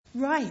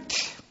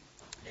Right.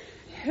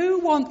 Who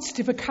wants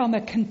to become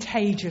a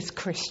contagious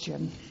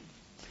Christian?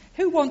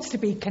 Who wants to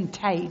be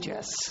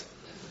contagious?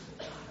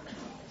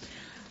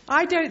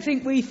 I don't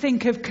think we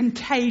think of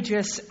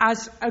contagious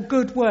as a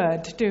good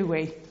word, do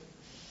we?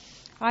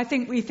 I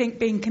think we think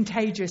being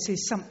contagious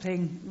is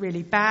something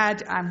really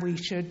bad and we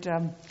should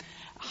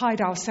hide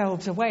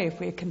ourselves away if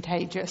we're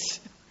contagious.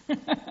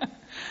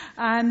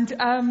 And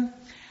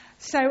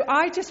so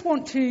I just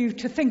want to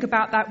think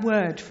about that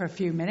word for a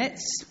few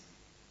minutes.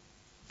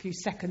 A few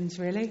seconds,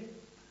 really.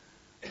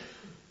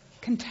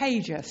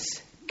 Contagious,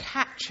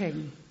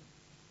 catching.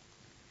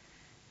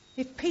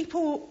 If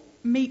people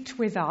meet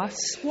with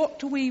us, what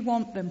do we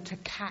want them to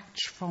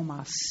catch from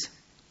us?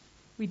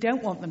 We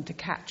don't want them to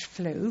catch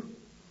flu,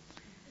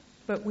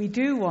 but we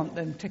do want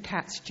them to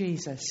catch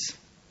Jesus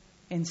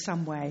in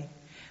some way.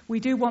 We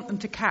do want them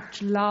to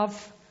catch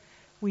love.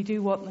 We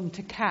do want them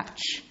to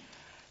catch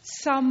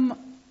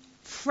some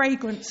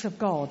fragrance of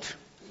God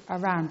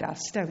around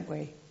us, don't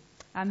we?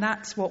 And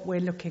that's what we're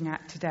looking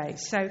at today.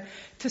 So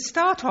to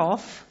start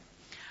off,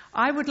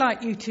 I would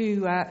like you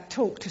to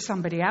talk to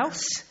somebody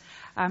else.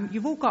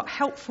 You've all got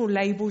helpful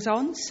labels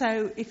on,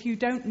 so if you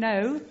don't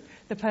know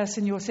the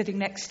person you're sitting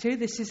next to,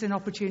 this is an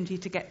opportunity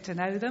to get to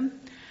know them.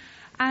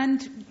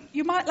 And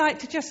you might like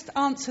to just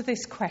answer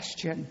this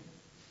question.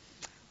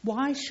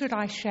 Why should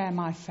I share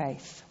my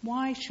faith?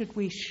 Why should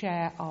we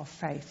share our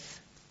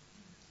faith?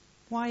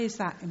 Why is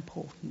that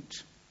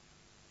important?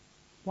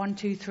 1,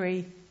 2,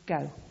 3,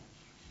 go.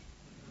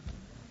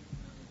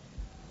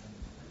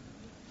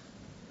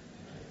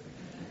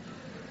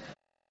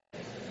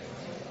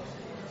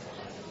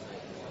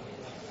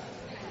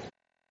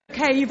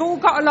 Okay, you've all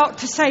got a lot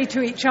to say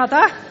to each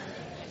other.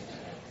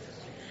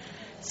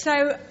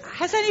 So,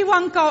 has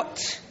anyone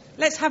got,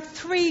 let's have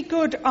 3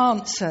 good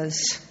answers.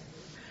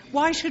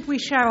 Why should we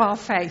share our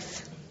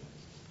faith?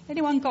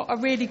 Anyone got a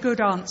really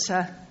good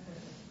answer?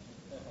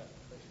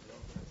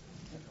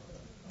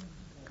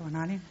 Go on,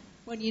 Eileen.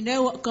 When you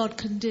know what God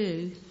can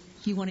do,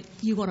 you want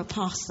to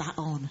pass that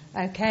on.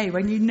 Okay,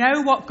 when you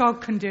know what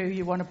God can do,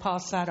 you want to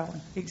pass that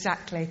on.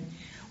 Exactly.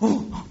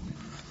 Oh,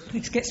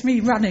 this gets me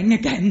running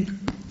again.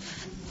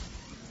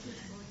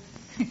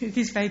 It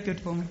is very good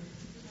for me.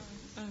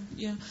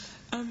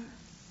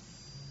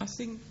 I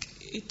think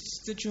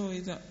it's the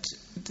joy that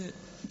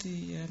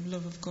the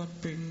love of God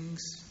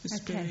brings, the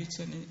Spirit,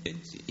 and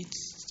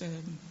it's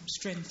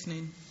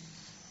strengthening.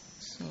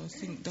 So I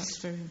think that's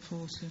very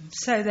important.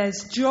 So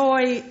there's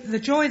joy. The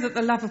joy that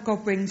the love of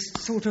God brings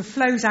sort of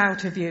flows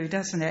out of you,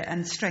 doesn't it?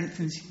 And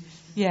strengthens you.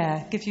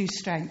 Yeah, gives you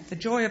strength. The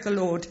joy of the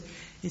Lord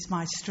is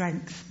my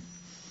strength.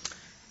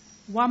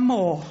 One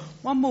more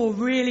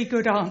really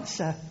good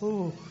answer.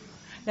 Ooh.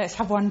 Let's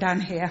have one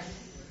down here.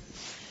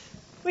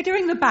 We're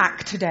doing the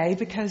back today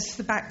because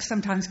the back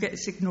sometimes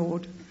gets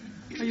ignored.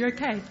 Are you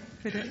okay,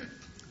 Philip?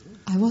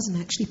 I wasn't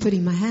actually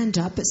putting my hand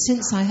up, but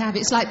since I have,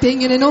 it's like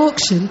being in an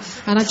auction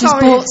and I've just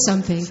bought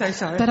something. So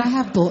sorry. But I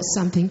have bought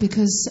something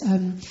because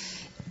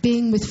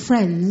being with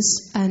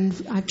friends, and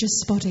I'm just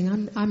spotting,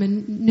 I'm a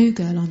new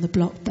girl on the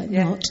block, but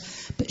not.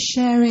 But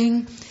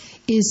sharing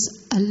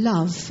is a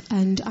love,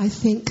 and I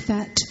think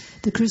that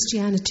the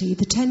Christianity,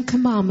 the 10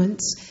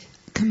 commandments,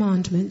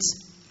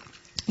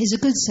 is a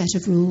good set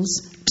of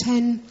rules,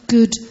 10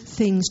 good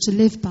things to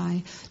live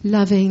by,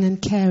 loving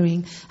and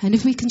caring. And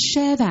if we can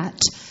share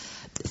that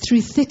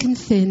through thick and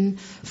thin,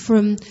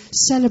 from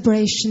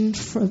celebration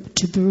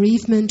to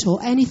bereavement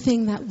or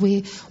anything that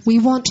we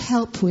want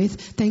help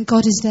with, then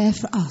God is there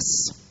for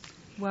us.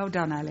 Well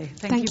done, Ali.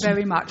 Thank you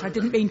very much. I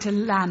didn't mean to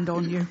land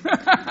on you.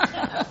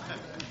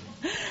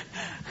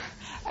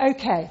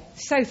 Okay,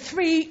 so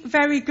 3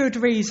 very good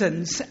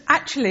reasons.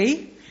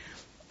 Actually,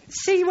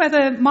 see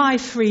whether my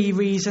 3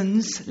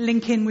 reasons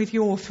link in with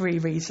your 3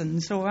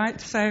 reasons, all right?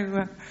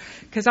 So,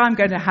 because I'm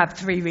going to have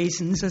 3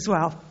 reasons as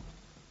well.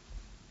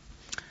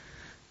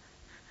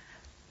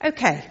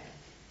 Okay.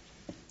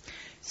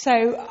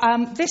 So,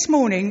 this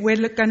morning we're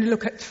going to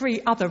look at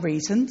 3 other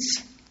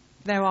reasons.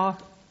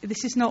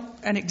 This is not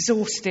an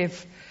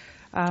exhaustive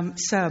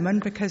sermon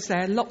because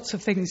there are lots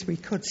of things we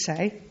could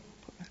say.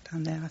 Put that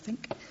down there, I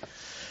think.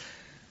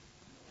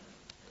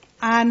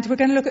 And we're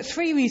going to look at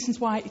 3 reasons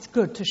why it's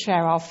good to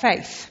share our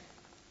faith.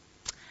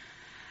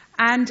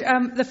 And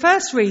the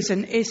first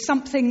reason is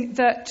something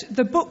that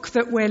the book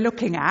that we're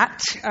looking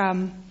at,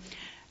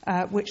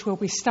 which we'll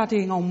be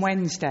studying on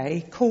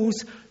Wednesday,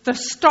 calls the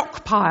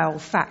stockpile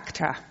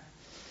factor.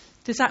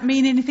 Does that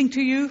mean anything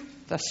to you?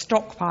 The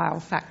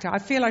stockpile factor. I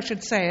feel I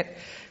should say it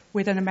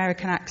with an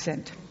American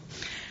accent.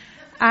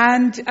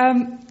 And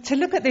to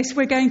look at this,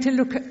 we're going to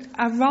look at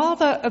a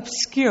rather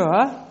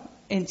obscure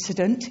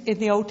incident in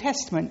the Old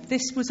Testament.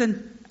 This was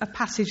a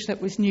passage that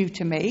was new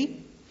to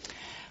me,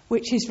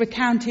 which is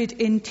recounted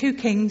in 2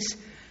 Kings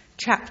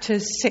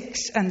chapters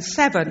 6 and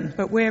 7,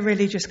 but we're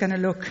really just going to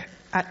look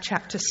at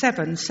chapter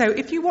 7. So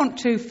if you want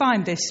to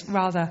find this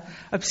rather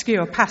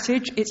obscure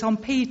passage, it's on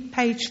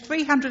page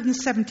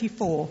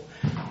 374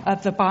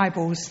 of the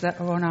Bibles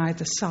that are on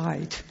either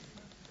side.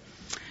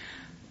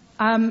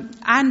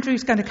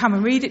 Andrew's going to come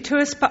and read it to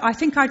us, but I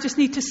think I just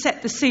need to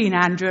set the scene,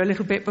 Andrew, a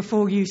little bit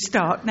before you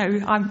start. No,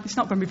 it's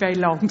not going to be very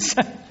long.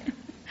 So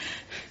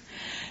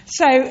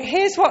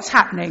here's what's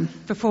happening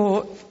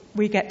before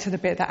we get to the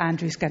bit that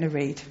Andrew's going to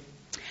read.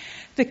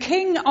 The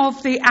king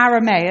of the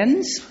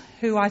Arameans,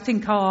 who I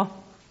think are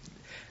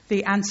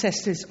the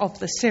ancestors of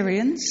the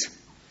Syrians,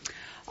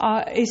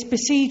 is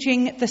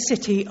besieging the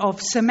city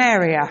of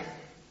Samaria.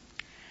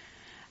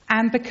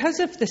 And because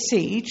of the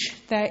siege,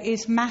 there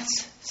is mass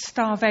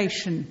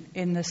starvation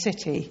in the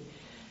city.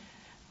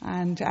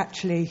 And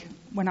actually,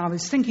 when I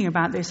was thinking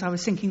about this, I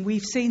was thinking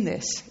we've seen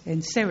this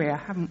in Syria,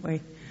 haven't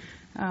we,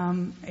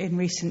 in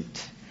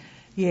recent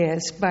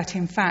years. But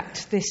in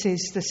fact, this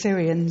is the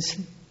Syrians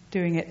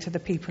doing it to the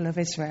people of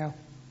Israel.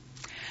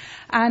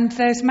 And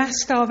there's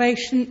mass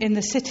starvation in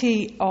the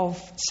city of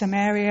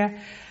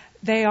Samaria.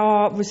 They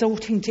are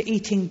resorting to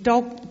eating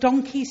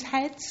donkeys'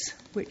 heads,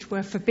 which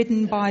were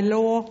forbidden by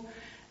law,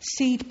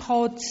 seed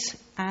pods,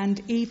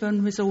 and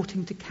even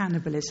resorting to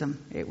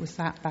cannibalism. It was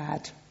that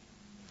bad.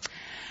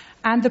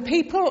 And the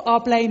people are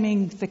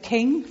blaming the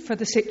king for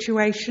the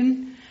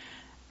situation,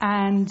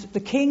 and the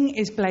king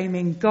is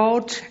blaming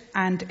God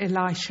and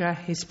Elisha,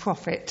 his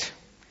prophet.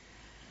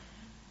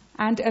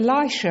 And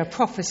Elisha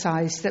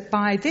prophesies that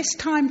by this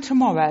time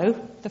tomorrow,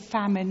 the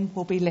famine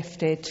will be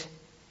lifted.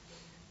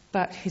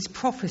 But his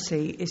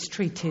prophecy is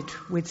treated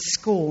with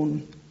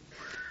scorn.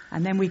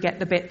 And then we get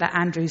the bit that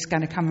Andrew's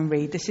going to come and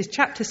read. This is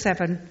chapter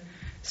 7,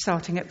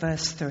 starting at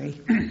verse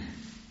 3.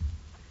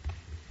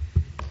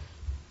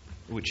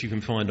 Which you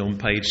can find on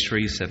page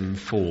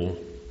 374.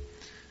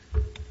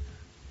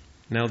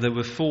 Now there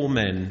were 4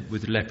 men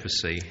with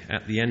leprosy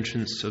at the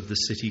entrance of the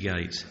city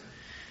gate.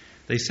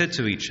 They said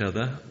to each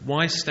other,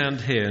 "Why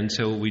stand here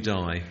until we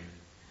die?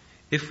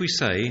 If we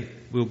say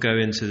we'll go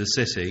into the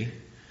city,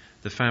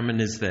 the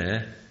famine is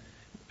there,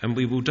 and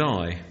we will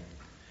die.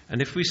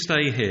 And if we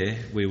stay here,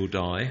 we will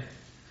die.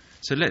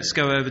 So let's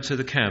go over to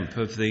the camp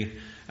of the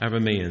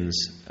Arameans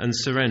and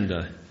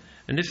surrender.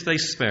 And if they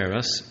spare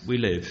us, we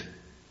live.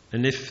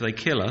 And if they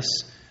kill us,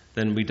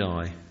 then we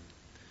die."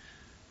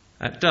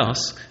 At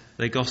dusk,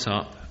 they got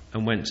up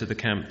and went to the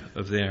camp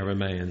of the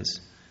Arameans.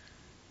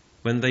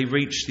 When they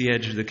reached the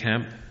edge of the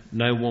camp,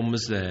 no one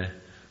was there,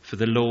 for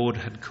the Lord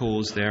had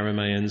caused the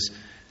Arameans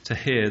to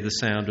hear the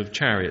sound of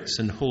chariots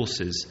and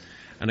horses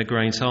and a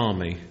great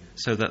army,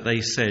 so that they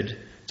said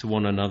to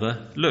one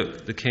another,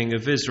 "Look, the king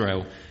of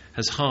Israel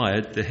has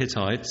hired the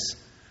Hittites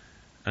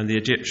and the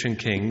Egyptian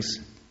kings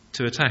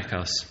to attack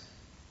us."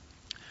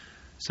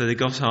 So they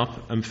got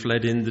up and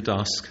fled in the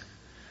dusk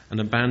and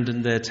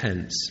abandoned their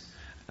tents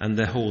and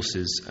their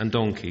horses and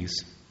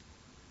donkeys.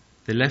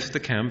 They left the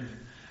camp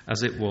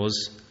as it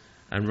was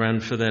and ran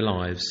for their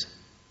lives.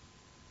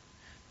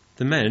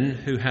 The men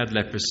who had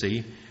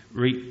leprosy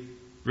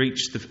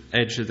reached the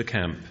edge of the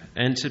camp,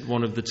 entered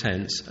one of the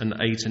tents and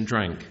ate and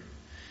drank.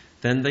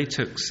 Then they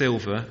took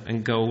silver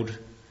and gold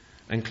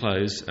and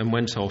clothes and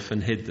went off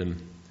and hid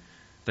them.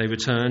 They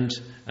returned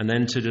and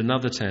entered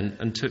another tent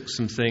and took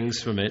some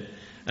things from it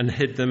and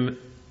hid them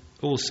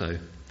also.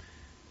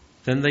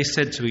 Then they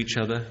said to each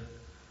other,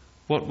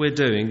 "What we're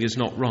doing is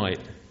not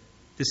right.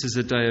 This is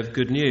a day of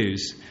good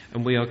news,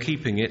 and we are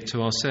keeping it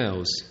to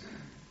ourselves.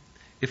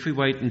 If we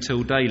wait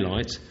until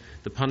daylight,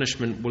 the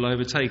punishment will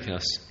overtake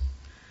us.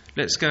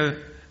 Let's go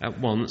at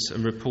once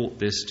and report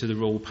this to the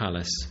royal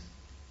palace."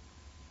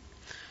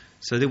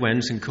 So they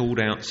went and called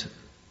out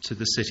to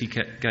the city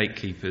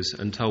gatekeepers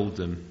and told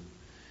them,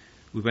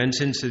 "We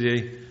went into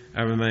the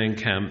Aramean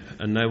camp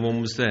and no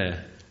one was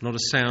there, not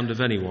a sound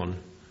of anyone,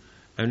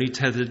 only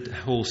tethered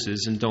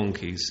horses and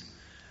donkeys,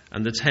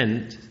 and the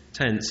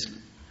tents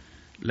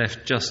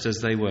left just as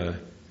they were."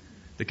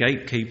 The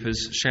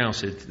gatekeepers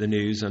shouted the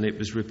news and it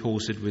was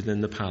reported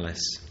within the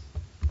palace.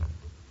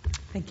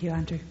 Thank you,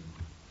 Andrew.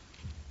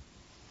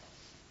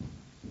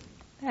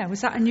 Yeah,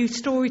 was that a new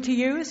story to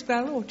you as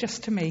well, or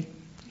just to me?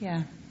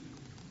 Yeah.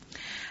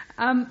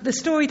 The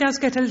story does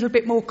get a little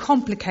bit more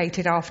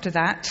complicated after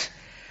that,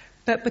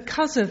 but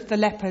because of the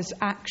lepers'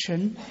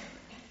 action,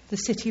 the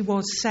city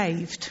was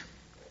saved.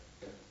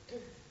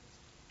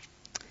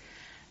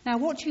 Now,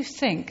 what do you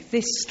think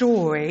this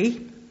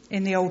story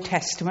in the Old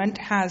Testament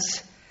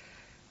has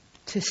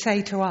to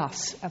say to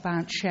us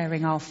about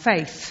sharing our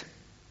faith?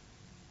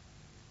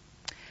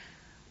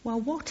 Well,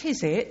 what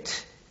is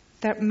it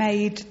that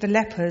made the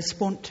lepers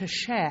want to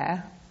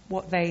share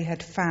what they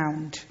had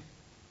found?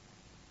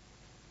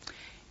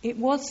 It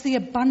was the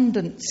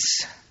abundance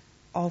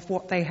of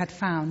what they had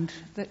found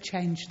that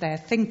changed their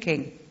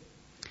thinking.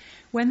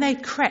 When they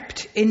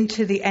crept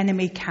into the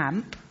enemy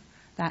camp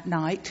that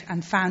night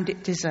and found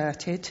it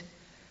deserted,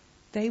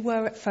 they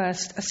were at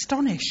first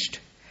astonished.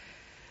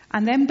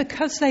 And then,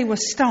 because they were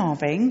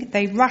starving,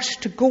 they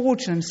rushed to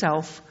gorge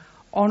themselves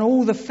on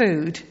all the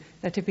food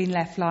that had been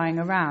left lying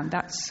around.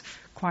 That's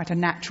quite a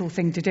natural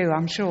thing to do,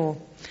 I'm sure.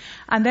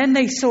 And then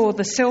they saw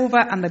the silver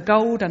and the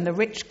gold and the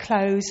rich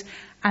clothes,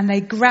 and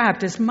they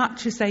grabbed as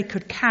much as they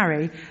could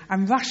carry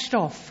and rushed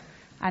off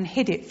and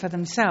hid it for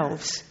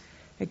themselves.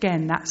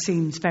 Again, that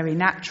seems very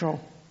natural.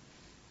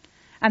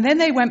 And then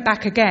they went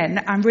back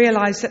again and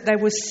realised that there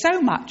was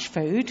so much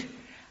food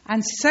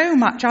and so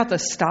much other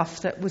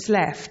stuff that was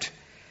left.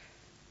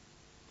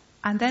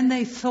 And then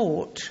they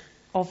thought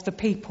of the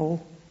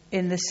people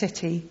in the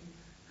city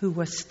who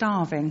were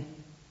starving,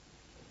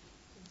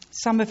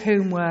 some of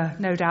whom were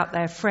no doubt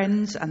their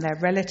friends and their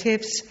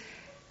relatives,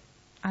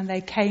 and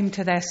they came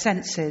to their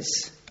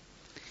senses.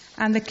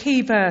 And the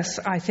key verse,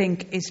 I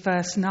think, is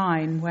verse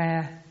 9,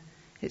 where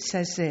it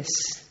says this: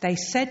 "They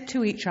said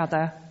to each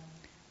other,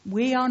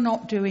 'We are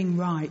not doing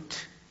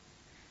right.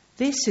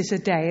 This is a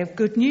day of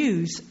good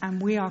news,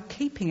 and we are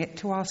keeping it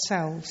to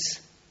ourselves.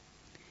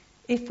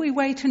 If we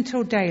wait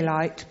until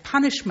daylight,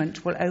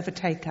 punishment will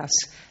overtake us.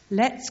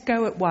 Let's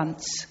go at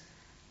once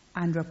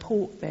and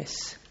report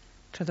this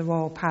to the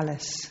royal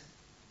palace.'"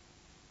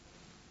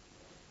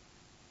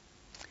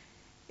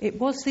 It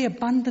was the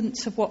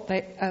abundance of what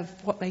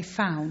they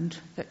found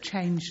that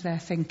changed their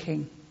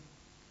thinking.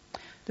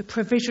 The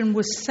provision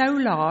was so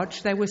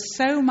large, there was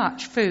so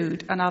much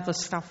food and other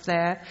stuff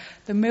there.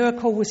 The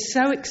miracle was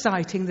so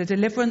exciting, the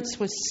deliverance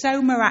was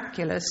so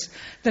miraculous,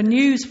 the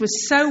news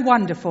was so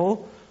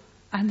wonderful,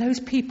 and those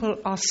people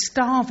are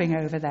starving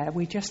over there.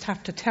 We just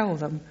have to tell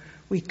them.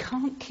 We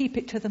can't keep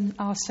it to them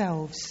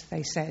ourselves,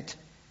 they said.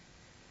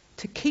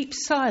 To keep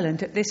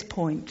silent at this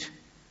point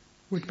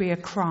would be a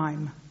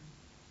crime.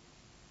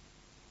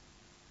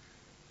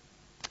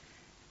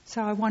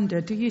 So I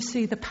wonder, do you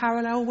see the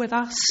parallel with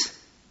us?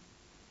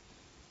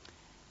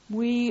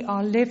 We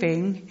are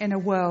living in a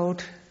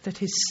world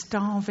that is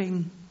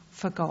starving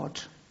for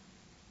God.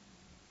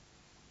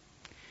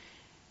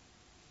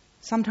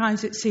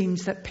 Sometimes it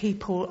seems that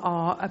people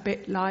are a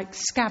bit like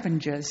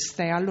scavengers.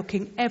 They are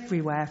looking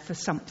everywhere for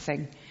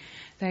something.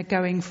 They're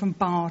going from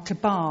bar to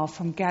bar,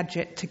 from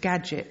gadget to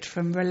gadget,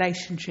 from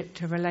relationship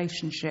to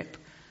relationship,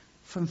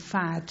 from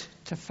fad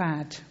to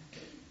fad.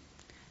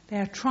 They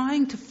are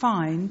trying to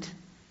find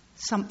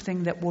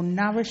something that will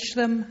nourish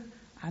them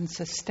and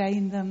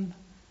sustain them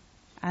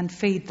and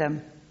feed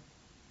them.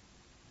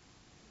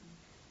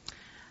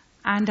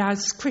 And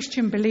as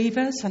Christian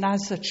believers and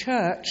as a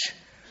church,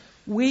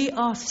 we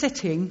are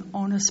sitting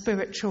on a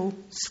spiritual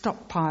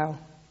stockpile.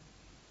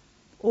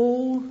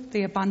 All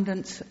the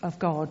abundance of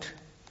God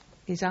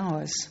is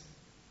ours.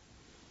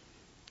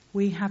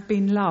 We have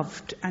been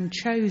loved and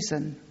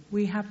chosen.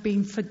 We have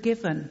been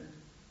forgiven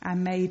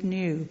and made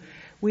new.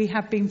 We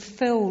have been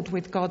filled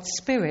with God's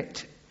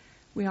Spirit.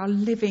 We are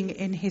living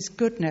in His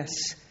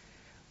goodness.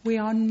 We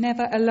are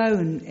never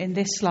alone in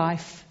this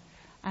life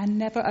and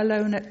never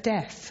alone at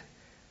death.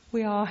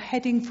 We are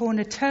heading for an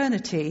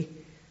eternity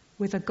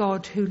with a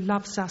God who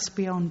loves us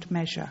beyond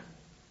measure.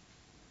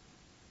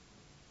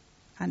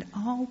 And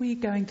are we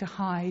going to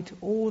hide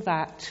all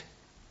that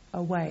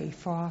away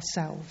for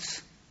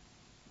ourselves?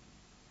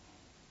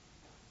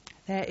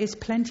 There is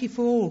plenty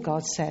for all,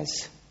 God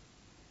says.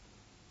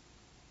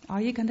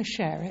 Are you going to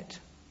share it?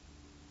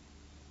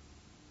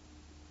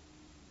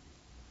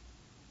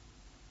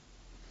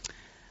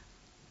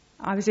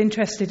 I was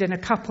interested in a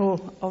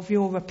couple of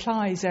your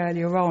replies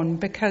earlier on,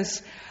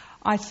 because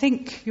I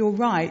think you're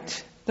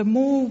right. The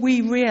more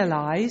we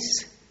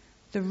realise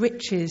the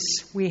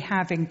riches we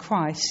have in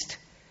Christ,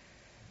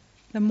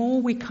 the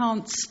more we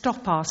can't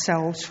stop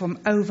ourselves from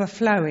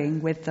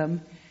overflowing with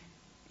them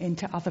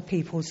into other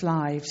people's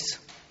lives.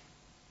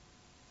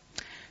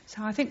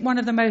 So I think one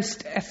of the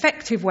most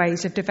effective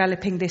ways of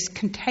developing this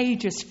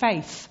contagious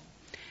faith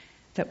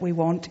that we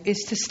want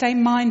is to stay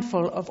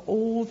mindful of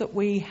all that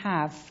we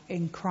have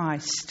in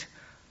Christ,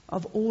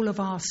 of all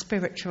of our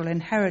spiritual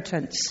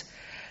inheritance.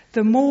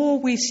 The more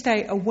we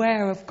stay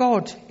aware of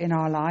God in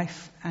our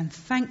life and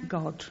thank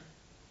God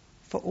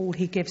for all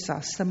He gives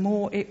us, the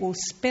more it will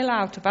spill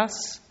out of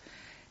us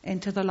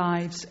into the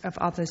lives of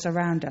others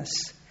around us.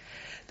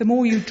 The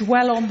more you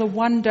dwell on the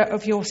wonder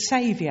of your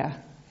Saviour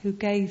who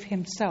gave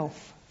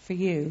Himself for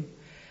you,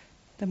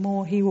 the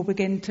more He will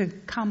begin to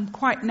come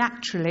quite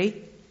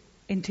naturally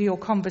into your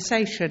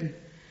conversation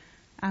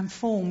and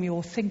form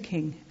your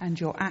thinking and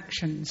your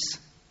actions.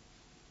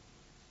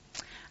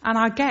 And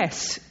I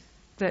guess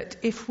that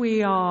if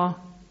we are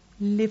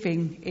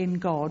living in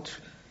God,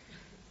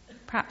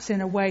 perhaps in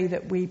a way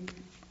that we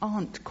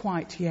aren't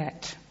quite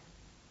yet,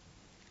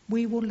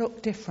 we will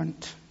look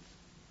different.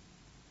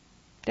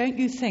 Don't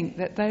you think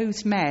that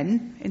those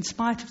men, in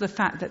spite of the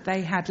fact that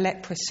they had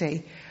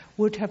leprosy,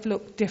 would have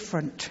looked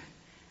different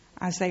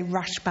as they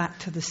rushed back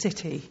to the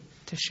city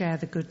to share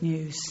the good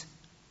news?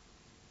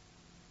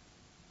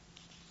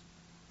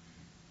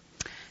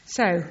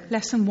 So,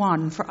 lesson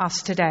 1 for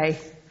us today.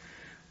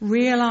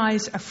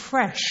 Realise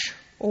afresh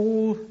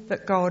all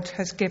that God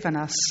has given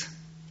us.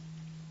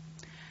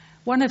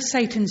 One of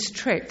Satan's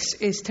tricks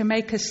is to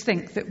make us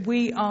think that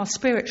we are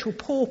spiritual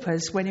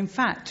paupers when in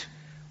fact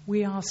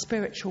we are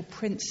spiritual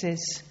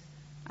princes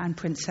and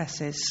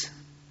princesses.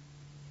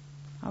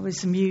 I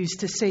was amused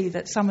to see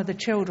that some of the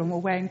children were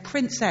wearing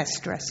princess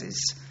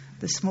dresses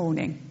this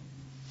morning.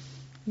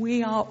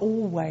 We are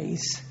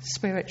always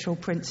spiritual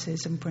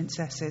princes and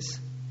princesses.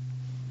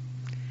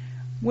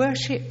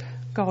 Worship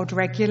God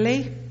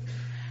regularly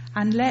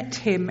and let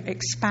him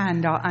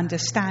expand our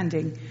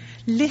understanding.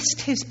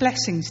 List his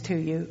blessings to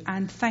you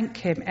and thank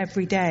him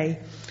every day.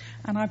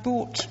 And I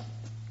brought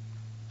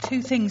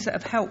 2 things that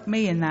have helped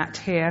me in that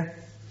here,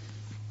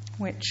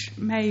 which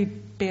may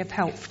be of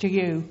help to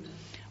you.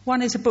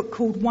 One is a book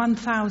called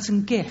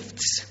 1000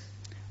 Gifts,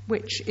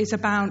 which is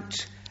about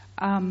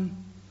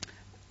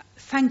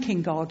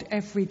thanking God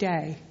every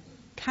day,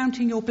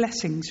 counting your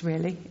blessings,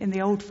 really, in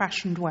the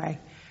old-fashioned way.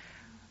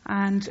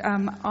 And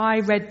I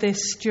read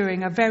this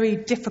during a very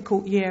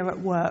difficult year at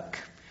work,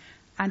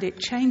 and it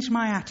changed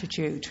my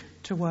attitude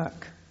to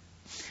work.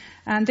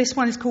 And this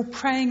one is called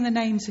Praying the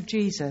Names of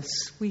Jesus.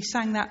 We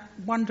sang that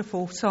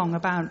wonderful song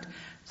about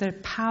the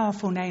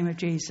powerful name of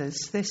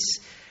Jesus. This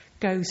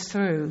goes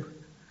through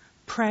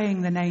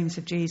praying the names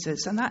of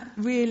Jesus, and that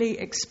really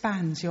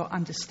expands your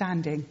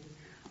understanding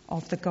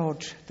of the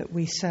God that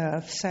we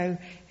serve. So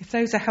if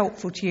those are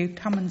helpful to you,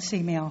 come and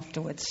see me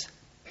afterwards.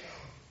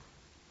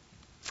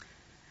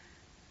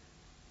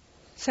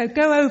 So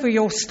go over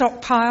your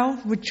stockpile,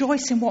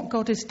 rejoice in what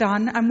God has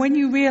done, and when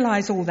you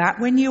realise all that,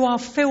 when you are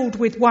filled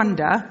with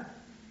wonder,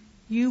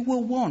 you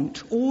will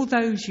want all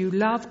those you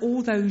love,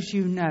 all those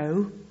you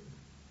know,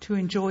 to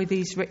enjoy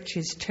these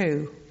riches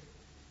too,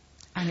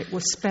 and it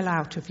will spill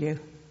out of you.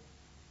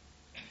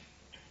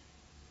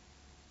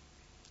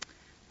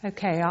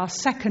 Okay, our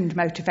second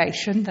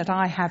motivation that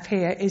I have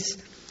here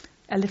is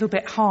a little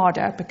bit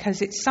harder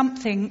because it's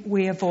something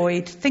we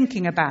avoid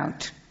thinking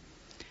about,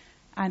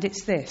 and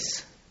it's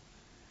this.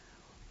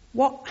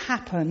 What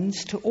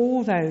happens to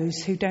all those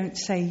who don't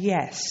say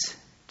yes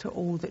to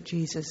all that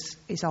Jesus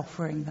is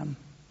offering them?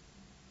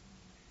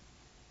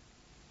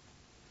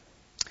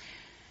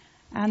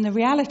 And the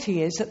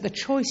reality is that the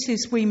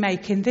choices we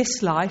make in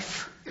this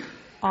life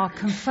are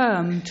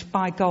confirmed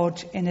by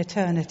God in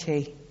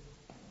eternity.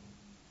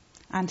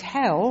 And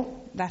hell,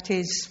 that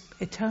is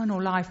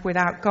eternal life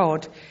without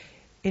God,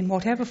 in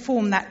whatever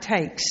form that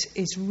takes,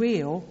 is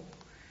real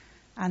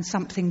and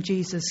something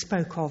Jesus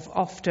spoke of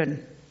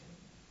often.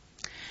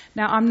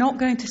 Now, I'm not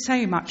going to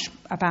say much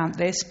about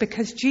this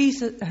because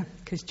that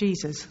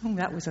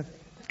was a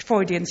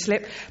Freudian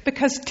slip,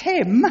 because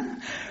Tim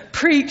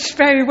preached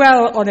very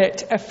well on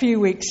it a few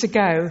weeks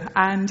ago.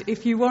 And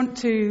if you want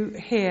to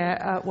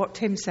hear what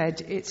Tim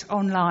said, it's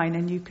online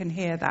and you can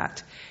hear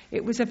that.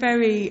 It was a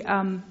very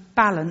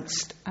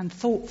balanced and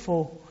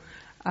thoughtful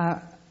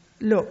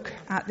look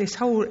at this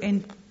whole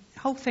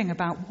thing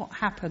about what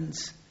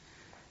happens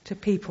to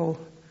people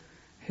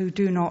who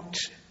do not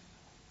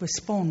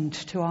respond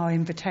to our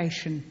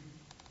invitation,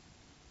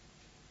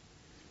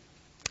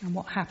 and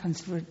what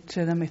happens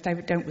to them if they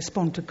don't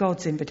respond to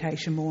God's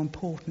invitation, more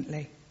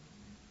importantly.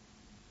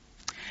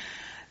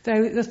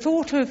 Though the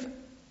thought of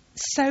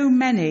so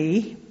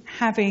many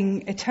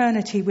having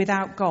eternity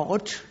without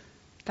God,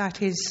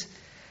 that is,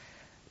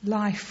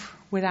 life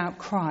without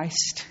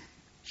Christ,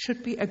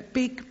 should be a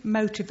big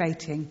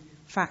motivating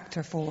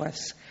factor for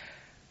us.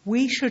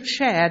 We should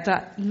share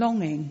that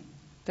longing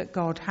that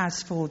God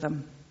has for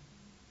them.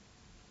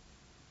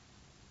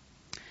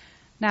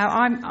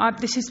 Now,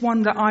 this is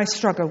one that I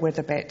struggle with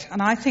a bit,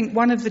 and I think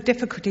one of the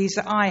difficulties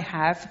that I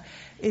have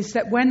is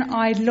that when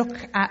I look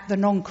at the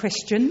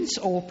non-Christians,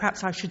 or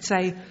perhaps I should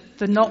say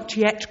the not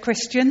yet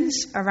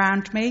Christians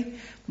around me,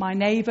 my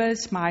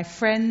neighbours, my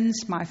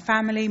friends, my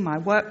family, my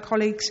work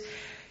colleagues,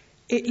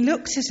 it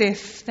looks as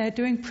if they're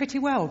doing pretty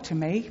well to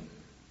me.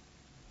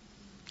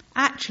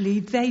 Actually,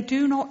 they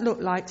do not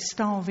look like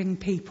starving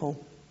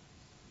people.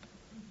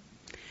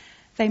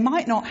 They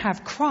might not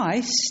have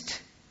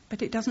Christ,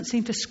 but it doesn't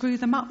seem to screw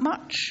them up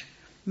much.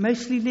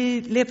 Mostly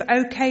live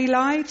okay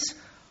lives.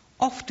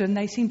 Often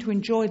they seem to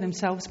enjoy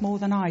themselves more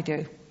than I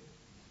do.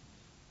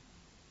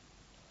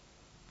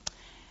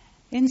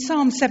 In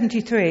Psalm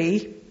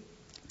 73,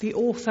 the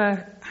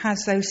author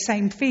has those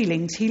same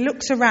feelings. He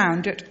looks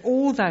around at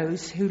all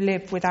those who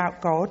live without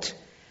God,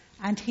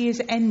 and he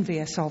is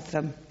envious of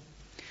them,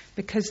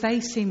 because they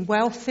seem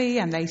wealthy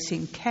and they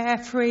seem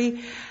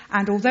carefree,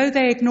 and although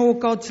they ignore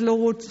God's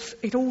laws,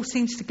 it all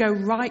seems to go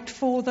right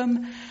for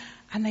them,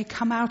 and they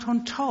come out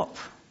on top.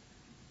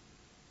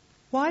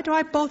 Why do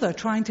I bother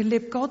trying to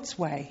live God's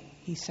way,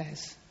 he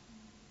says.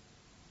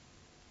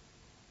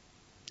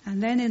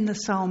 And then in the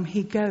psalm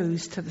he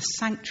goes to the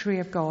sanctuary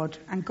of God,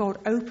 and God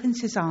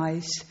opens his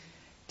eyes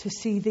to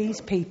see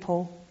these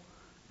people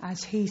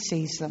as he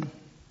sees them.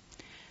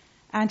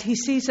 And he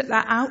sees that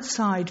their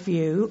outside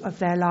view of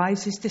their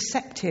lives is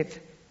deceptive.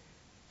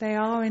 They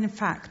are, in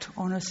fact,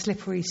 on a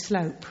slippery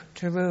slope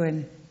to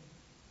ruin.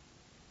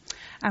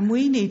 And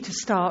we need to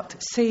start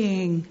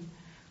seeing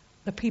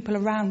the people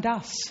around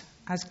us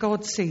as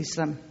God sees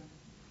them.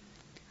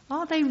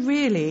 Are they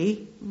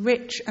really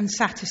rich and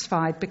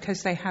satisfied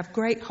because they have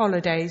great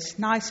holidays,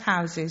 nice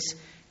houses,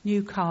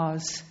 new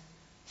cars,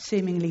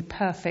 seemingly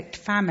perfect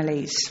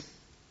families?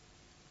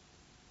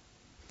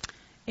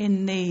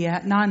 In the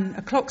 9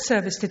 o'clock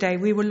service today,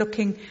 we were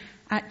looking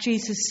at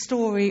Jesus'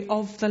 story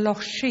of the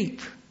lost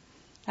sheep.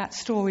 That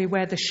story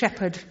where the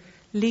shepherd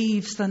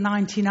leaves the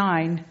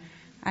 99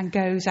 and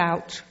goes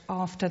out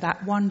after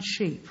that one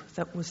sheep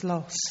that was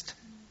lost.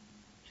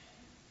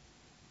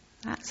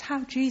 That's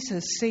how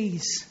Jesus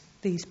sees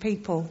these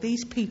people.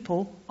 These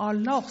people are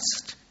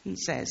lost, he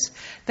says.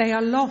 They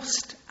are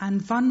lost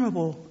and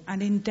vulnerable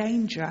and in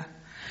danger.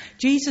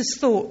 Jesus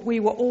thought we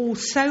were all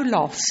so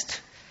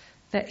lost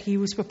that he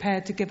was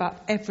prepared to give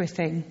up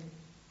everything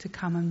to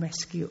come and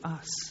rescue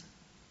us.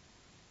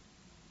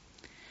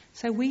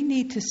 So we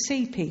need to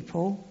see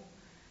people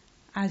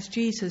as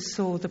Jesus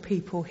saw the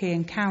people he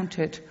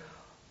encountered.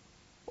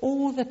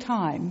 All the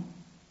time,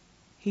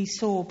 he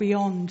saw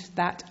beyond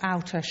that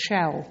outer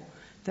shell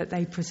that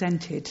they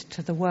presented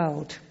to the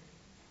world.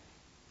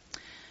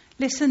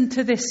 Listen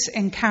to this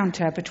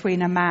encounter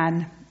between a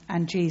man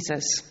and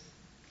Jesus.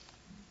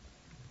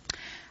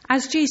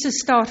 As Jesus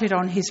started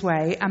on his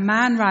way, a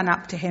man ran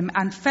up to him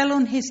and fell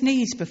on his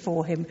knees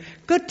before him.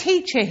 "Good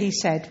teacher," he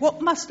said,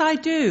 "what must I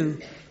do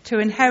to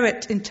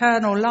inherit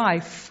eternal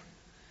life?"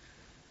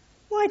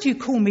 "Why do you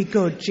call me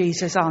good?"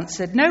 Jesus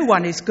answered. "No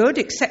one is good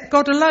except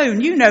God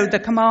alone. You know the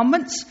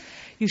commandments.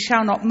 You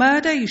shall not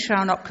murder, you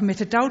shall not commit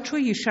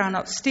adultery, you shall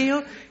not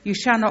steal, you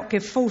shall not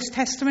give false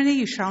testimony,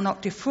 you shall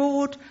not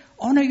defraud,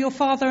 honour your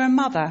father and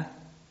mother."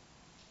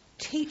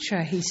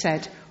 "Teacher," he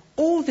said,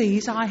 "all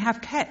these I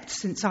have kept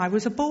since I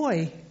was a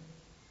boy."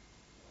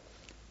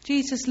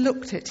 Jesus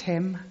looked at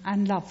him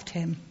and loved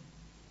him.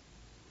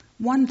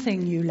 "One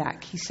thing you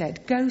lack," he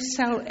said. "Go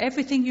sell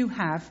everything you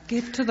have,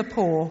 give to the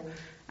poor,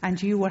 and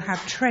you will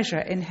have treasure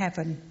in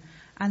heaven.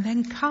 And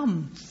then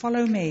come,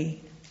 follow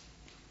me."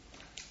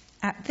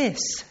 At this,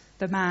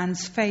 the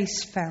man's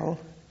face fell.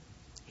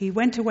 He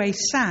went away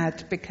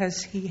sad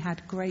because he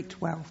had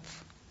great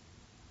wealth.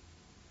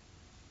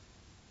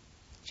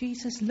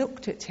 Jesus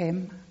looked at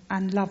him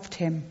and loved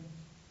him.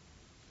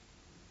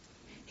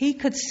 He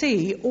could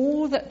see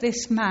all that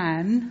this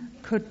man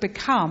could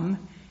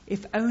become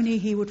if only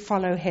he would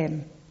follow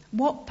him.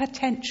 What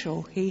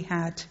potential he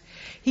had.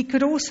 He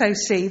could also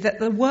see that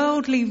the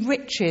worldly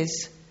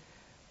riches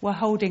were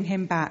holding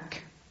him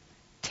back.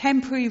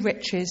 Temporary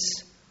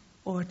riches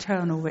or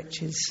eternal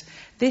riches.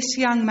 This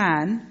young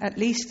man, at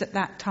least at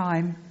that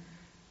time,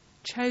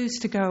 chose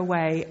to go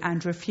away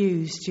and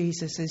refuse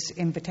Jesus'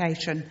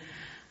 invitation.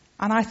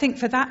 And I think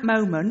for that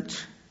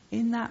moment,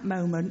 in that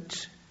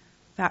moment,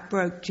 that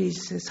broke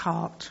Jesus'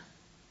 heart.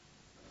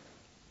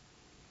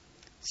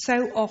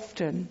 So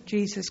often,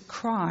 Jesus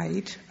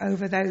cried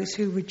over those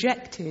who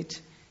rejected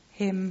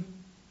him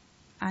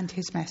and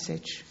his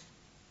message.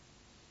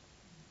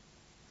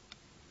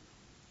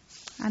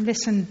 And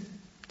listen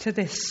to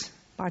this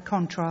by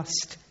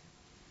contrast.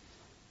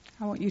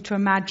 I want you to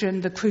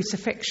imagine the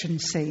crucifixion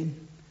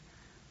scene.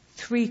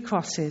 3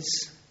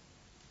 crosses,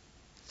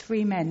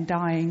 3 men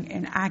dying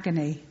in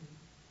agony,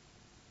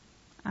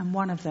 and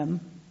one of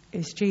them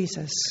is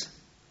Jesus.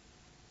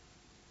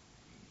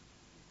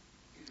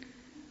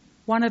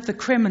 One of the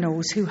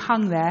criminals who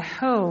hung there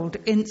hurled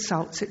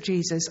insults at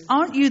Jesus.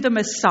 "Aren't you the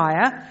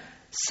Messiah?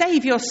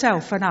 Save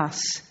yourself and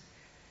us."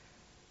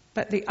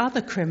 But the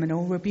other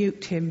criminal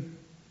rebuked him.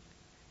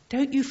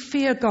 "Don't you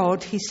fear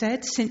God," he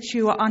said, "since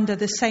you are under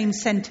the same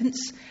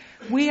sentence?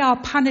 We are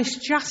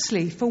punished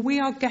justly, for we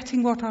are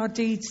getting what our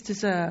deeds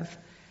deserve.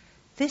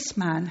 This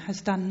man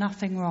has done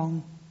nothing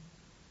wrong."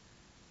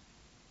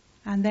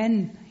 And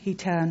then he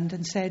turned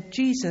and said,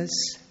 "Jesus,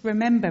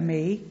 remember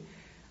me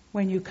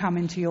when you come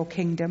into your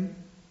kingdom."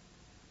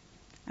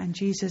 And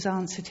Jesus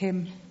answered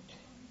him,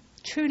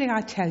 "Truly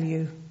I tell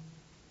you,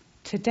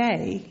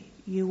 today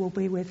you will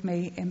be with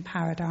me in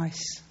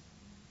paradise."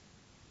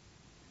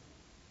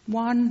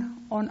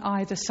 One on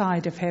either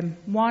side of him.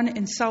 One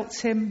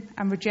insults him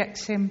and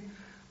rejects him.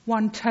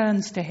 One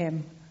turns to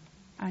him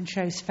and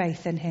shows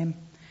faith in him.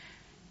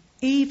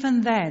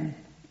 Even then,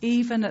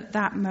 even at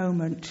that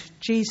moment,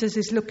 Jesus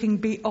is looking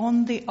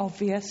beyond the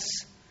obvious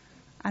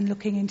and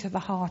looking into the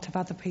heart of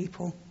other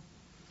people.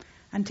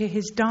 And to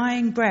his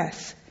dying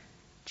breath,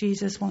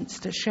 Jesus wants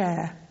to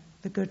share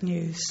the good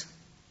news.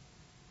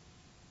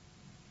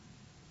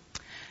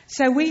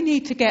 So we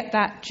need to get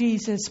that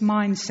Jesus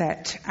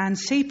mindset and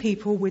see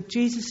people with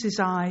Jesus'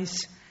 eyes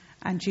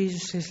and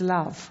Jesus'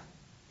 love.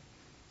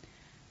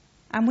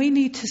 And we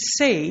need to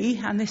see,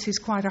 and this is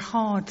quite a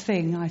hard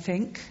thing, I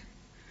think,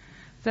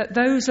 that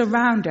those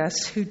around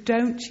us who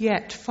don't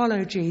yet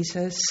follow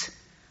Jesus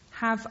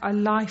have a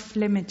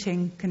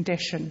life-limiting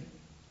condition.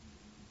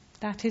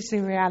 That is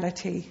the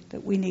reality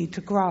that we need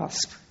to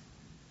grasp.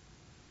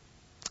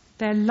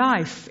 Their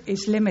life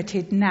is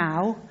limited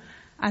now,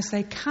 as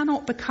they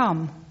cannot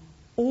become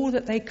all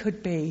that they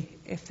could be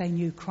if they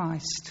knew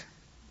Christ.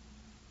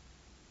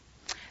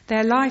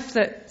 Their life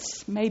that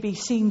maybe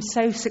seems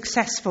so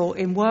successful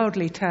in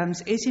worldly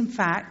terms is in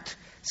fact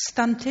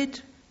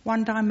stunted,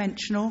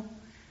 one-dimensional,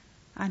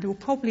 and will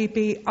probably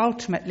be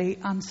ultimately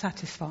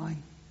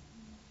unsatisfying.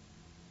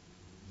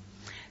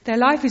 Their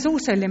life is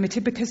also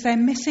limited because they're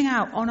missing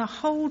out on a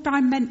whole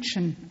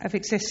dimension of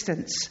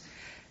existence.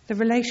 The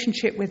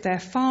relationship with their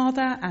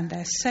Father and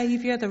their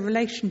Saviour, the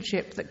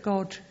relationship that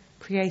God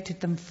created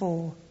them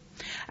for.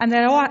 And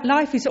their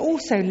life is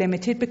also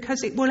limited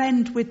because it will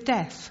end with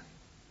death.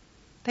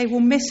 They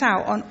will miss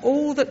out on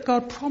all that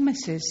God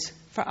promises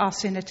for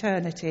us in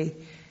eternity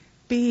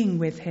being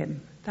with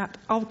him, that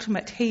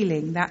ultimate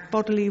healing, that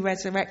bodily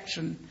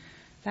resurrection,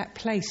 that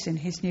place in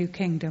his new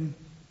kingdom.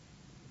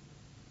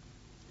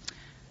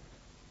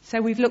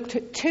 So we've looked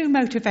at two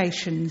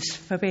motivations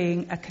for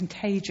being a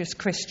contagious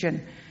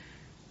Christian.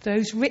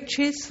 Those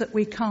riches that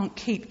we can't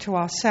keep to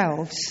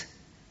ourselves,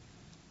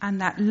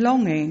 and that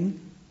longing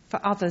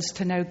for others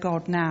to know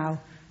God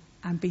now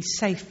and be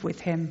safe with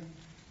him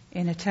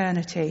in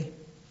eternity.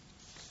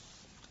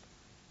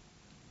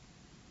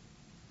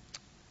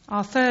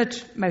 Our third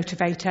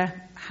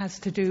motivator has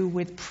to do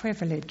with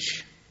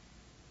privilege.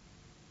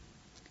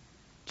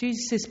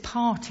 Jesus'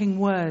 parting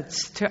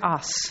words to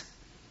us,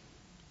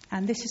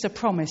 and this is a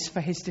promise for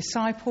his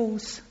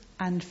disciples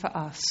and for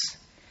us.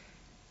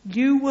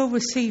 You will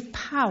receive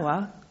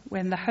power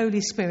when the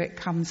Holy Spirit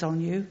comes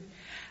on you,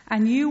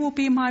 and you will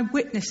be my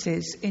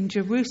witnesses in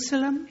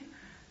Jerusalem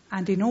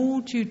and in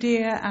all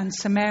Judea and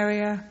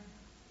Samaria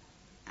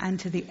and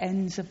to the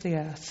ends of the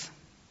earth.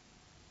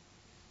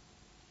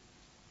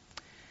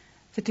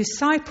 The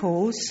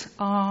disciples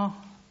are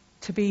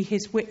to be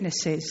his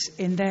witnesses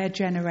in their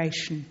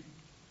generation.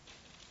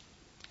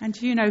 And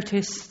you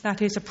notice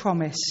that is a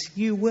promise.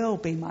 You will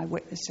be my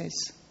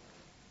witnesses.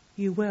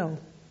 You will.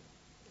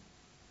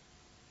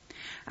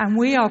 And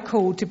we are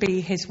called to be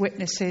his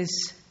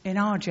witnesses in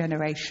our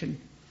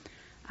generation.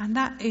 And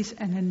that is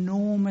an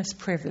enormous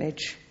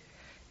privilege,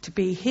 to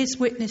be his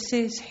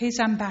witnesses, his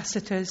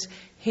ambassadors,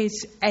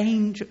 his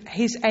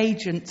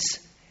agents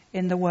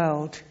in the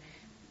world.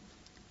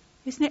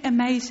 Isn't it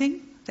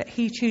amazing that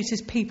he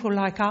chooses people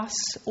like us,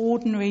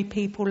 ordinary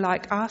people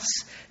like us,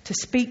 to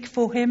speak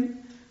for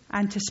him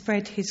and to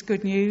spread his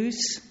good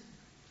news?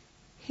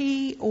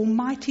 He,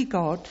 Almighty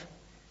God,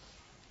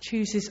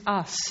 chooses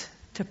us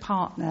to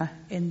partner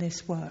in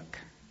this work.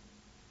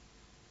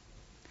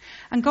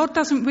 And God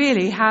doesn't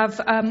really have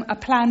a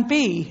plan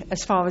B,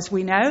 as far as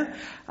we know.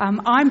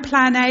 I'm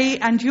plan A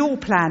and you're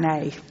plan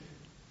A.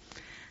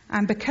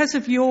 And because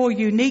of your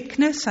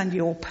uniqueness and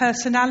your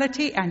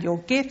personality and your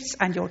gifts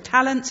and your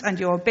talents and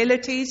your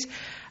abilities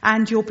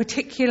and your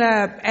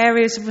particular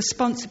areas of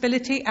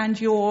responsibility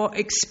and your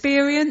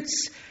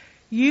experience,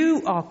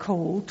 you are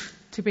called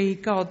to be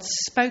God's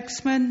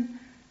spokesman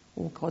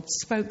or God's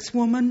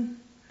spokeswoman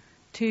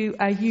to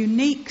a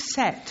unique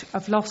set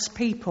of lost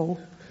people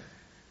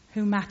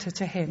who matter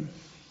to him.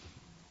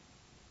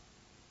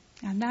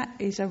 And that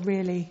is a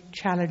really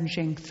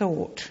challenging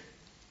thought.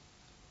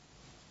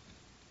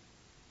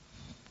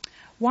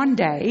 One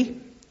day,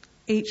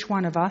 each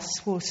one of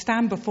us will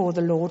stand before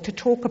the Lord to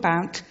talk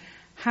about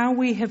how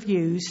we have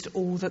used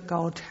all that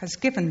God has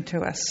given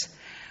to us.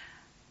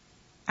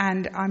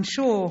 And I'm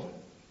sure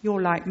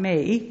you're like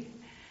me.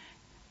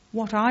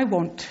 What I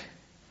want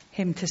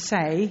him to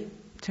say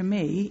to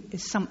me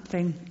is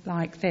something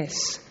like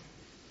this.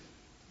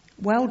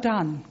 Well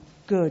done,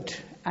 good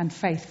and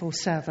faithful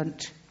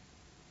servant.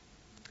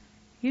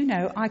 You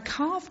know, I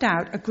carved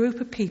out a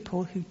group of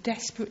people who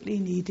desperately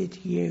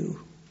needed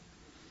you.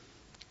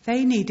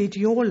 They needed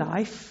your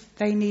life,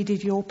 they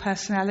needed your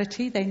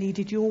personality, they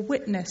needed your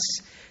witness,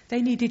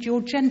 they needed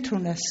your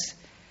gentleness,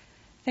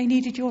 they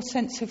needed your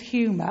sense of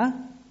humour,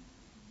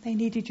 they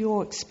needed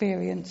your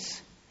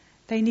experience,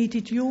 they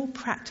needed your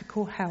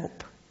practical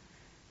help,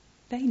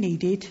 they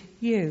needed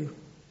you.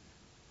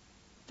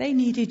 They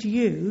needed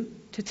you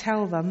to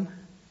tell them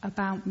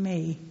about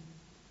me.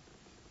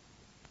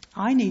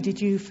 I needed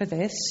you for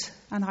this,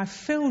 and I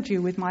filled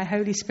you with my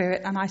Holy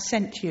Spirit, and I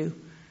sent you,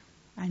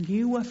 and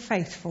you were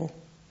faithful.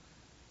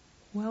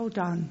 Well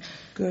done,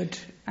 good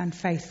and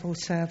faithful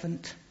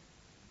servant.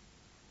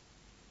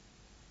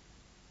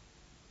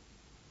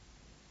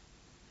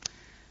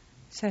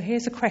 So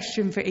here's a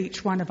question for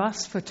each one of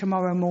us for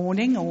tomorrow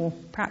morning, or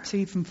perhaps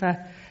even for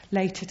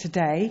later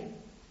today.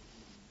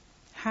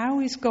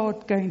 How is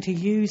God going to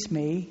use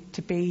me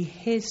to be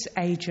his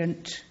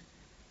agent,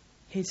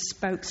 his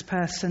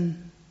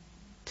spokesperson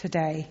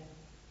today?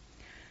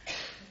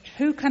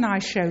 Who can I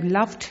show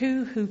love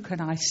to? Who can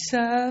I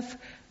serve?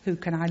 Who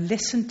can I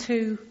listen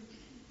to?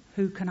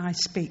 Who can I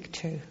speak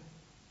to?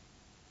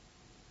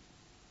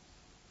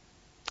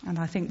 And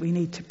I think we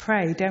need to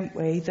pray, don't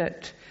we,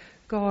 that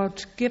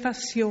God, give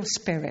us your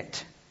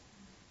Spirit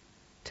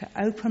to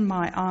open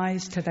my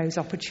eyes to those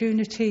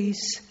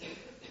opportunities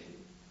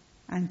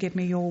and give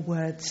me your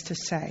words to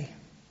say.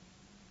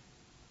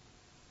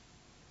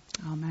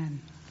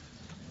 Amen.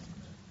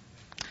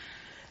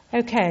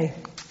 Okay,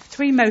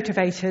 3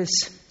 motivators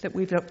that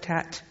we've looked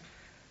at.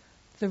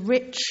 The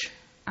rich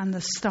and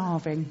the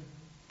starving.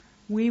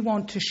 We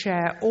want to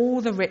share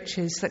all the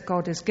riches that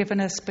God has given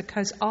us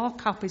because our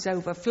cup is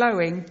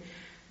overflowing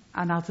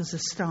and others are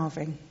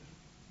starving.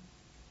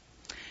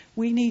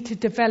 We need to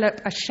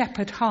develop a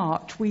shepherd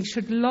heart. We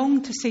should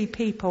long to see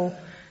people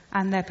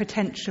and their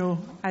potential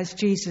as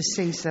Jesus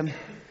sees them.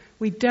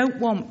 We don't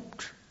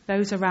want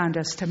those around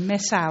us to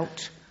miss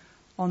out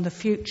on the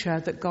future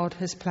that God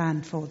has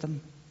planned for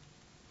them.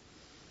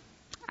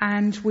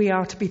 And we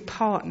are to be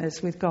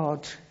partners with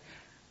God.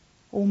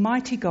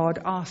 Almighty God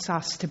asks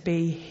us to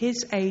be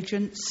his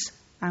agents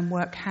and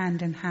work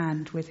hand in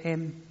hand with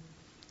him.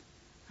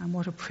 And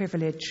what a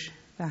privilege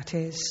that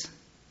is.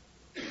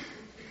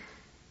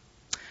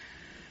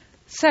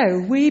 So,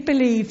 we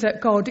believe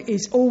that God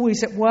is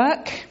always at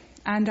work,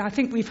 and I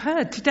think we've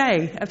heard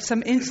today of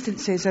some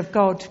instances of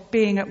God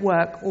being at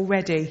work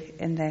already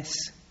in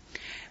this.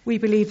 We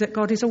believe that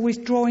God is always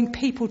drawing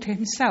people to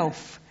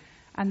himself,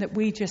 and that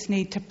we just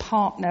need to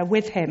partner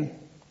with him.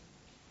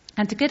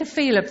 And to get a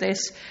feel of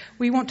this,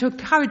 we want to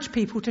encourage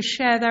people to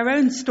share their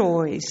own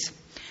stories.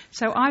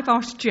 So I've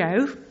asked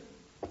Jo,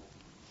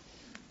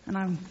 and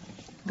I'm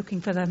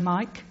looking for the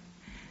mic.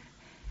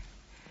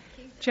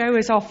 Jo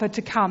has offered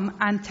to come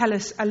and tell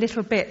us a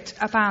little bit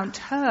about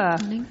her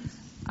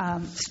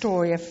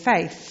story of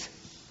faith.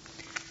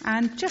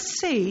 And just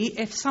see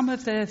if some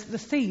of the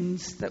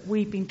themes that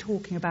we've been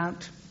talking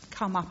about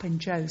come up in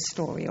Jo's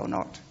story or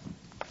not.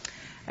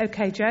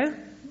 Okay, Jo,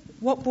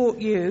 what brought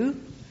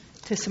you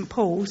to St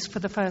Paul's for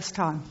the first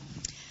time?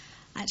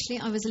 Actually,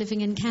 I was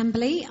living in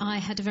Camberley. I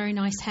had a very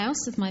nice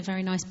house with my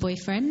very nice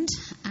boyfriend,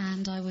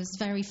 and I was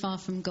very far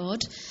from God,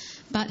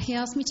 but he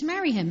asked me to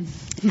marry him.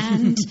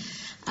 And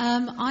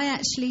I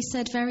actually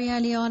said very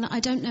early on,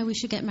 I don't know we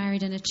should get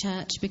married in a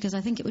church, because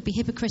I think it would be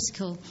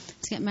hypocritical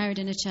to get married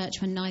in a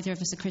church when neither of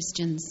us are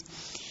Christians.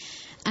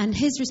 And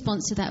his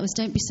response to that was,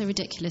 don't be so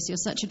ridiculous, you're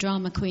such a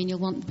drama queen, you'll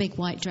want the big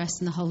white dress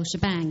and the whole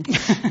shebang.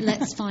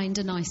 Let's find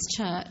a nice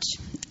church.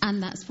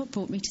 And that's what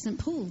brought me to St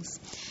Paul's.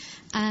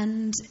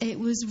 And it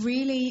was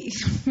really,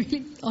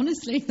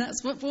 honestly,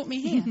 that's what brought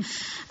me here.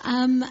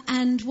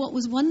 And what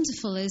was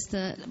wonderful is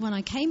that when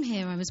I came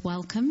here, I was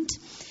welcomed.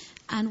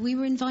 And we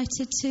were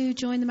invited to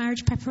join the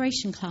marriage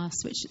preparation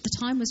class, which at the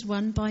time was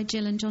run by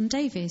Jill and John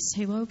Davies,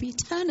 who I will be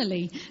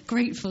eternally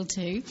grateful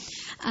to.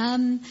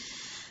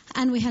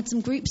 And we had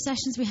some group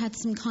sessions. We had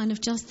some kind of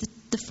just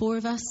the four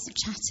of us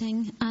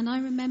chatting. And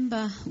I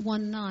remember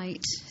one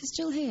night, is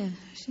Jill here?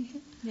 Is she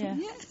here? Yeah.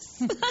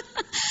 Yes.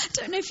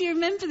 Don't know if you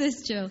remember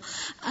this, Jill.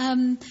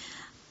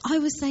 I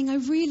was saying I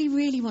really,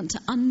 really want to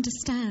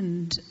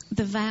understand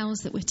the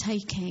vows that we're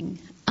taking.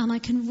 And I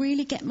can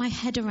really get my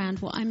head around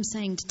what I'm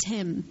saying to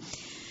Tim.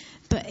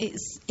 But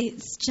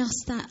it's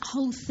just that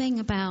whole thing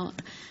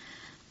about,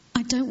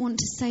 I don't want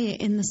to say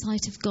it in the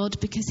sight of God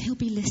because he'll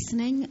be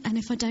listening, and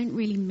if I don't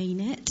really mean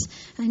it.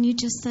 And you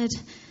just said,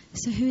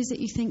 so who is it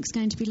you think is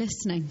going to be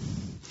listening?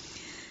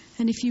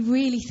 And if you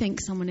really think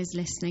someone is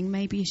listening,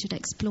 maybe you should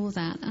explore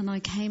that. And I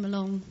came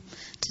along,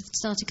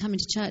 started coming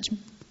to church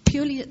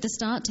purely at the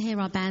start to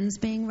hear our bands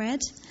being read.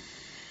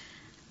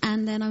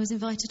 And then I was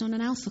invited on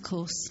an Alpha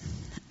course.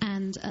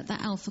 And at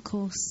that Alpha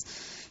course,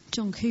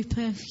 John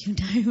Cooper, you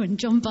know, and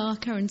John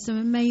Barker and some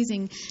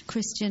amazing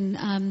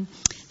Christian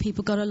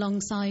people got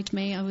alongside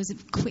me. I was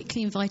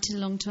quickly invited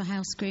along to a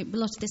house group. A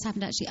lot of this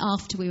happened actually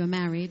after we were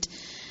married.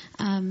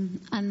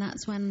 And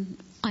that's when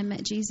I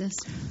met Jesus.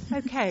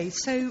 Okay,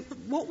 so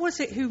what was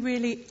it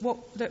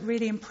that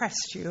really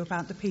impressed you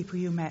about the people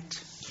you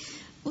met?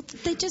 Well,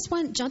 they just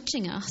weren't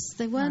judging us.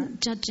 They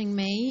weren't judging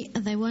me.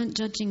 They weren't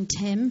judging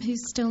Tim,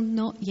 who's still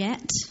not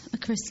yet a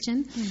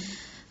Christian.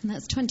 And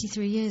that's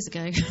 23 years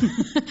ago.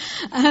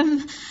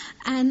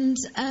 And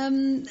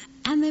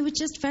they were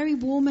just very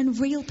warm and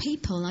real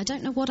people. I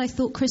don't know what I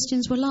thought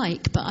Christians were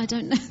like, but I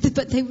don't know.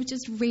 But they were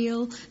just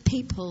real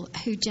people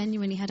who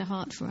genuinely had a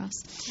heart for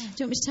us. Do you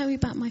want me to tell you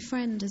about my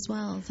friend as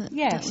well?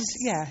 Yes,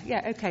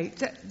 okay.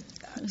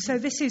 So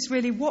this is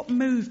really what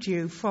moved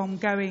you from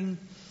going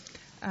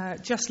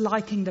just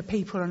liking the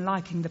people and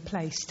liking the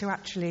place to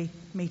actually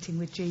meeting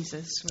with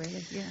Jesus,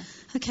 really, yeah.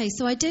 Okay,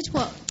 so I did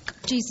what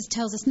Jesus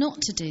tells us not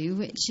to do,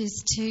 which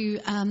is to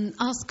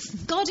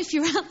ask, God, if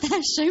you're out there,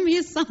 show me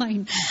a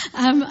sign.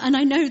 And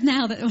I know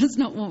now that was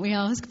not what we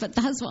asked, but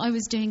that's what I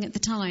was doing at the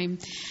time.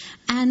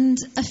 And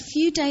a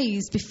few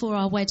days before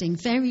our wedding,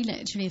 very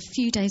literally a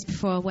few days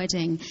before our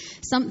wedding,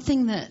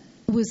 something that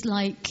was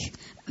like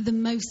the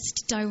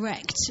most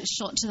direct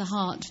shot to the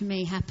heart for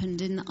me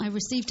happened. I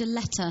received a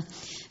letter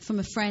from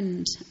a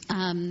friend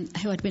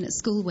who I'd been at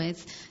school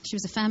with. She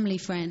was a family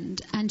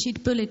friend, and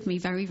she'd bullied me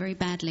very, very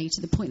badly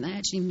to the point that I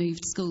actually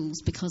moved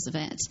schools because of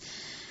it.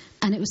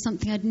 And it was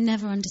something I'd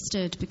never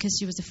understood because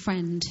she was a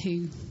friend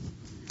who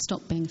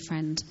stopped being a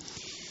friend.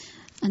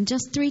 And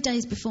just 3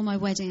 days before my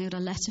wedding, I got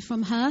a letter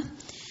from her.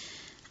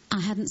 I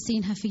hadn't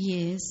seen her for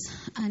years,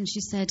 and she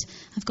said,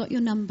 I've got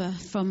your number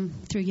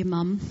through your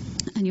mum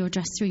and your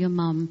address through your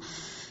mum.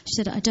 She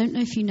said, I don't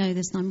know if you know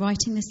this, and I'm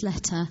writing this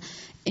letter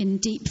in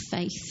deep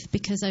faith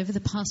because over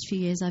the past few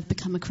years I've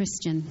become a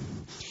Christian.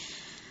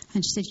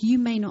 And she said, you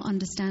may not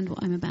understand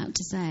what I'm about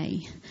to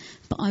say,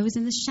 but I was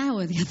in the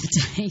shower the other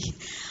day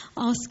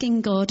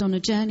asking God on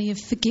a journey of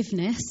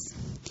forgiveness.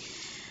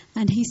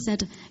 And he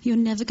said, you're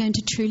never going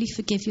to truly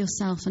forgive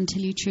yourself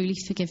until you truly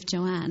forgive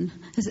Joanne,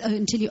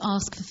 until you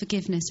ask for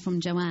forgiveness from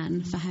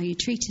Joanne for how you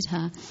treated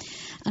her.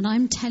 And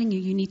I'm telling you,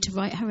 you need to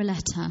write her a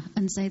letter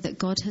and say that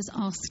God has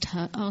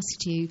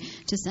asked you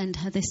to send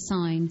her this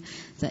sign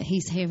that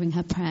he's hearing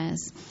her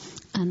prayers.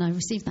 And I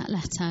received that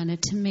letter, and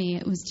to me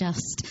it was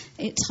just,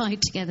 it tied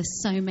together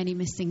so many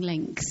missing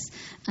links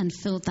and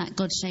filled that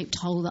God-shaped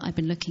hole that I've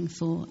been looking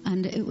for.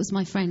 And it was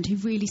my friend who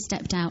really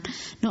stepped out,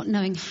 not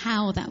knowing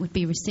how that would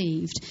be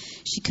received.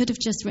 She could have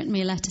just written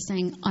me a letter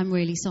saying, I'm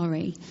really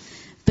sorry.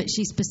 But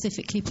she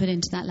specifically put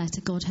into that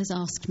letter, God has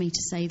asked me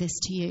to say this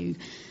to you.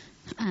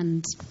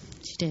 And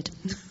she did.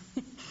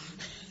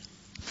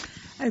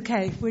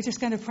 Okay, we're just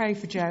going to pray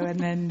for Joe and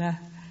then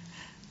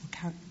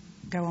we'll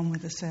go on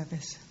with the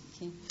service.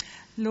 Thank you.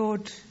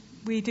 Lord,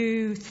 we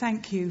do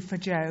thank you for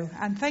Joe,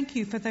 and thank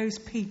you for those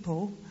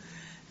people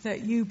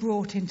that you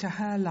brought into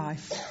her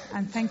life.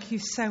 And thank you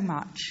so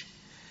much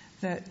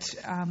that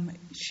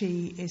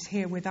she is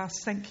here with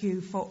us. Thank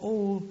you for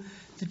all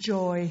the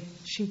joy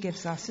she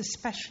gives us,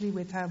 especially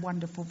with her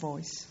wonderful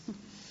voice.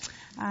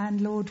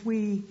 And Lord,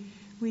 we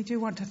do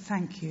want to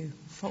thank you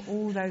for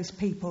all those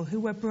people who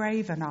were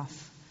brave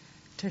enough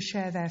to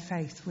share their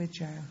faith with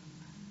Joe.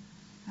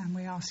 And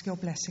we ask your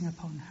blessing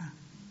upon her.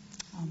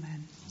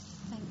 Amen.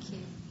 Thank you.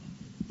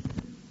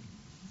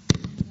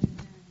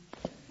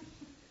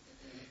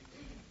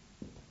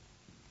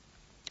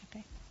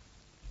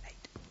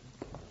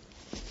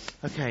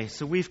 Okay,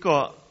 so we've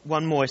got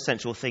one more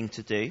essential thing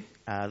to do.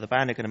 The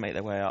band are going to make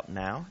their way up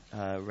now,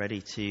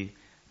 ready to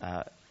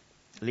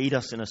lead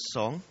us in a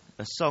song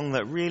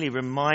that really reminds